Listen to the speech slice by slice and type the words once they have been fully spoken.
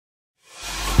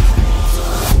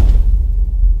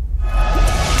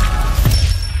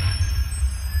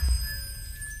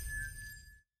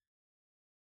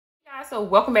So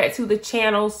welcome back to the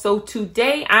channel. So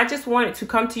today I just wanted to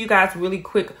come to you guys really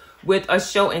quick with a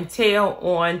show and tell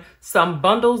on some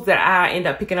bundles that I end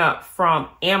up picking up from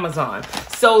Amazon.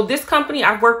 So this company,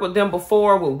 I've worked with them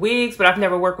before with wigs, but I've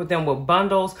never worked with them with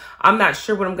bundles. I'm not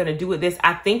sure what I'm going to do with this.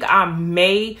 I think I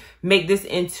may make this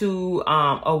into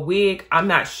a wig. I'm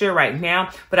not sure right now,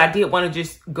 but I did want to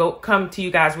just come to you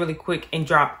guys really quick and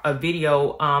drop a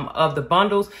video of the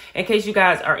bundles in case you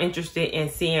guys are interested in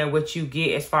seeing what you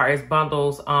get as far as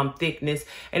bundles, thickness,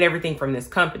 and everything from this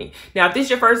company. Now, if this is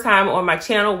your first time on my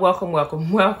channel, welcome,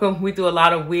 welcome, welcome. We do a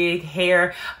lot of wig,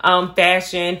 hair,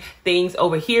 fashion things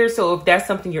over here. So if that's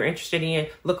something you're interested in,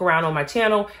 look around on my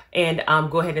channel and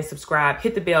go ahead and subscribe,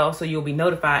 hit the bell so you'll be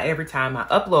notified every time I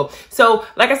upload. So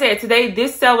like I said, today,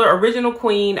 this seller, Original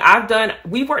Queen,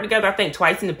 we've worked together, I think,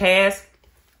 twice in the past.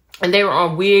 And they were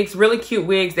on wigs, really cute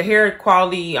wigs. The hair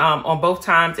quality on both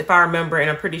times, if I remember, and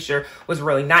I'm pretty sure was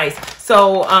really nice.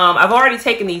 So I've already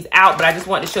taken these out, but I just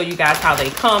wanted to show you guys how they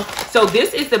come. So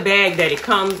this is the bag that it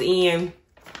comes in.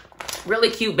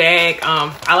 Really cute bag.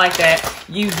 I like that.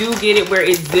 You do get it where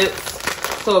it zips.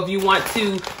 So if you want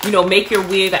to, make your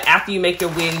wig, after you make your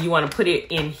wig, you want to put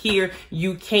it in here,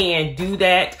 you can do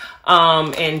that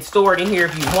and store it in here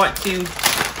if you want to,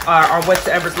 or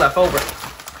whatever's left over.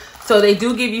 So they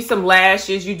do give you some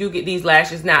lashes. You do get these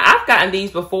lashes. Now, I've gotten these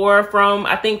before from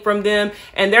them,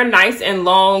 and they're nice and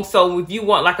long. So if you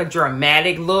want like a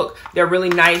dramatic look, they're really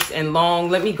nice and long.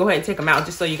 Let me go ahead and take them out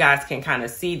just so you guys can kind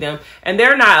of see them. And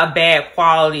they're not a bad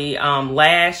quality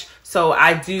lash. So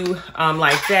I do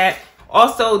like that.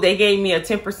 Also, they gave me a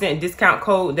 10% discount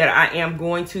code that I am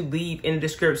going to leave in the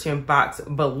description box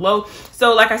below.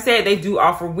 So like I said, they do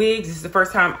offer wigs. This is the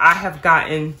first time I have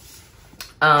gotten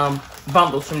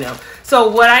bundles from them. So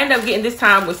what I ended up getting this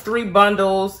time was 3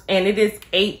 bundles, and it is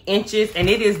 8 inches, and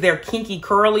it is their Kinky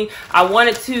Curly. I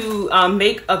wanted to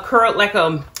make a curl,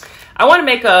 I want to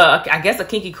make I guess a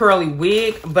Kinky Curly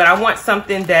wig, but I want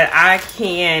something that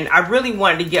I really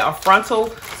wanted to get a frontal,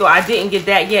 so I didn't get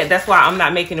that yet. That's why I'm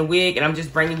not making a wig, and I'm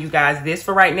just bringing you guys this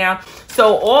for right now.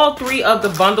 So all 3 of the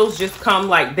bundles just come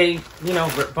like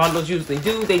bundles usually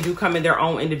do. They do come in their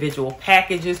own individual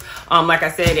packages. Like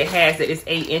I said, it's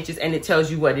 8 inches, and it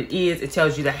tells you what it is. It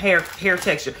tells you the hair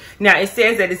texture. Now, it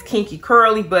says that it's Kinky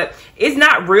Curly, but it's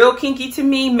not real kinky to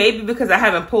me, maybe because I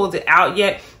haven't pulled it out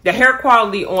yet. The hair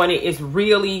quality on it is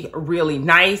really, really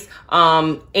nice.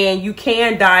 And you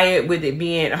can dye it with it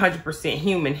being 100%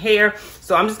 human hair.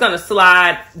 So I'm just going to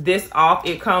slide this off.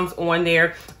 It comes on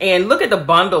there. And look at the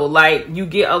bundle. Like, you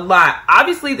get a lot.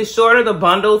 Obviously, the shorter the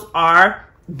bundles are,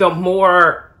 the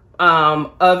more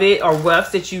of it or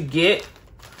wefts that you get.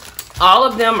 All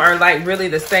of them are like really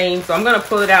the same. So I'm going to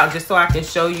pull it out just so I can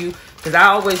show you, because I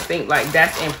always think like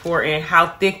that's important, how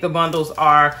thick the bundles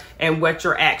are and what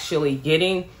you're actually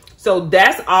getting. So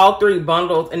that's all 3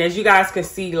 bundles. And as you guys can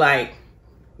see, like,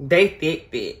 they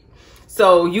thick.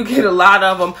 So you get a lot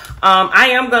of them. I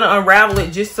am going to unravel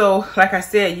it just so, like I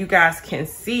said, you guys can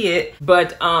see it.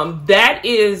 But that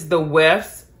is the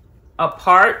wefts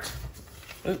apart.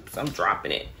 Oops, I'm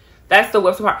dropping it. That's the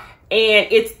wefts apart. And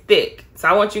it's thick. So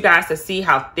I want you guys to see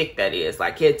how thick that is.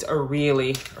 Like, it's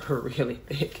really, really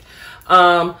thick.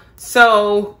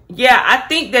 So yeah, I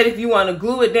think that if you want to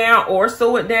glue it down or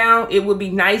sew it down, it would be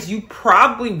nice. You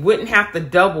probably wouldn't have to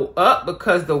double up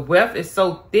because the weft is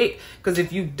so thick. Because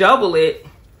if you double it,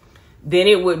 then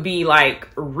it would be like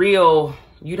real,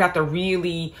 you'd have to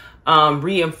really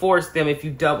reinforce them if you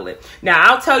double it. Now,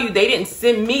 I'll tell you, they didn't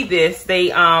send me this.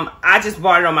 I just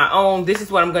bought it on my own. This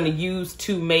is what I'm going to use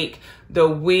to make the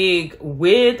wig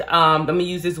with. I'm going to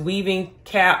use this weaving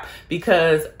cap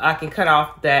because I can cut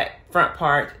off that front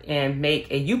part and make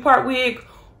a U-part wig,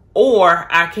 or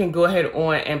I can go ahead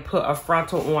on and put a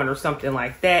frontal on or something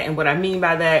like that. And what I mean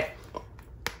by that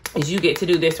is you get to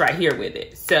do this right here with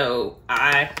it. So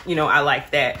I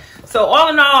like that. So all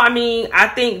in all, I mean, I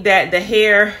think that the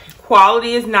hair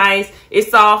quality is nice.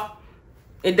 It's soft.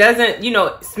 It doesn't,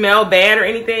 smell bad or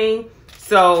anything.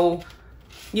 So,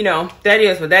 that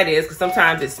is what that is, because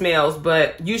sometimes it smells,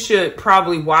 but you should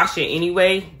probably wash it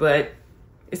anyway. But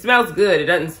it smells good. It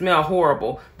doesn't smell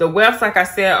horrible. The wefts, like I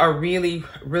said, are really,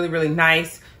 really, really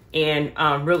nice and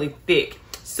really thick.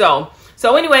 So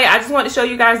anyway, I just wanted to show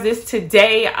you guys this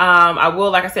today. I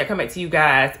will, like I said, come back to you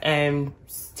guys and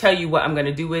tell you what I'm going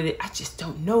to do with it. I just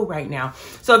don't know right now.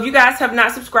 So if you guys have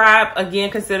not subscribed,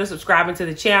 again, consider subscribing to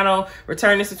the channel.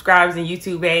 Returning subscribers and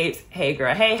YouTube babes. Hey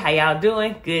girl, hey, how y'all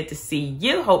doing? Good to see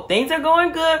you. Hope things are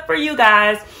going good for you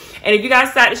guys. And if you guys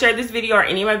decide to share this video or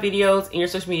any of my videos in your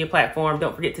social media platform,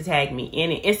 don't forget to tag me in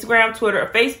Instagram, Twitter, or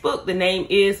Facebook. The name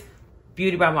is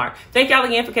Beauty by Mark. Thank y'all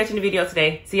again for catching the video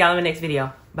today. See y'all in the next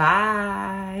video.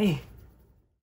 Bye.